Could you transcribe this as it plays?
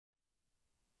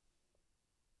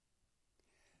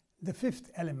the fifth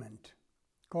element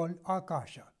called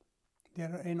Akasha.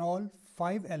 There are in all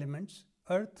 5 elements: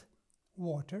 earth,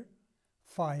 water,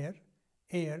 fire,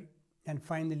 air, and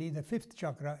finally the 5th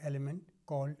chakra element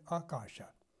called Akasha.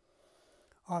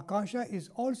 Akasha is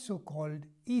also called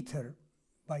ether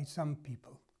by some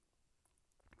people.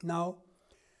 Now,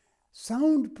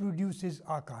 sound produces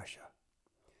Akasha.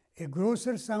 A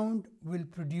grosser sound will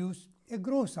produce a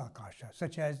gross Akasha,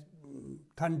 such as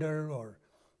thunder or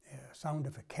a sound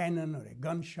of a cannon or a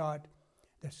gunshot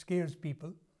that scares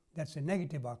people. That's a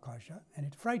negative Akasha and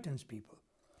it frightens people.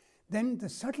 Then the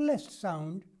subtlest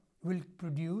sound will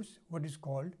produce what is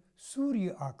called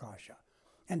Soorya Akasha,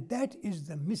 and that is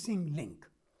the missing link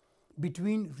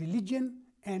between religion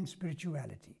and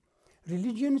spirituality.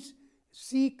 Religions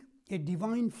seek a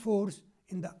divine force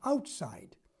in the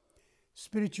outside.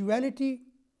 Spirituality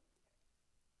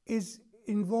is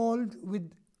involved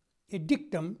with a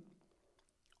dictum,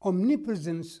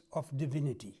 omnipresence of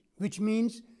divinity, which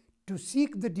means to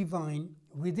seek the divine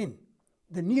within,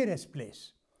 the nearest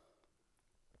place.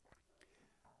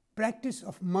 Practice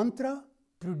of mantra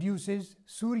produces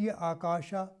Soorya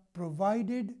Akasha,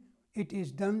 provided it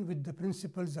is done with the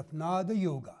principles of Nada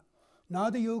Yoga.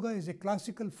 Nada Yoga is a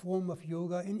classical form of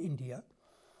yoga in India.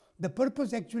 The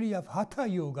purpose actually of Hatha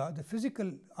Yoga, the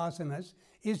physical asanas,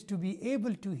 is to be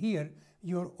able to hear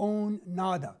your own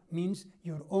nada, means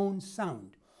your own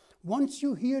sound. Once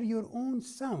you hear your own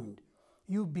sound,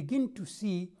 you begin to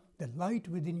see the light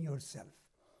within yourself.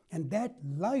 And that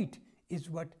light is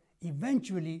what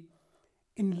eventually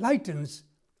enlightens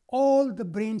all the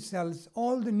brain cells,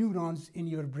 all the neurons in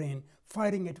your brain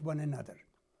firing at one another.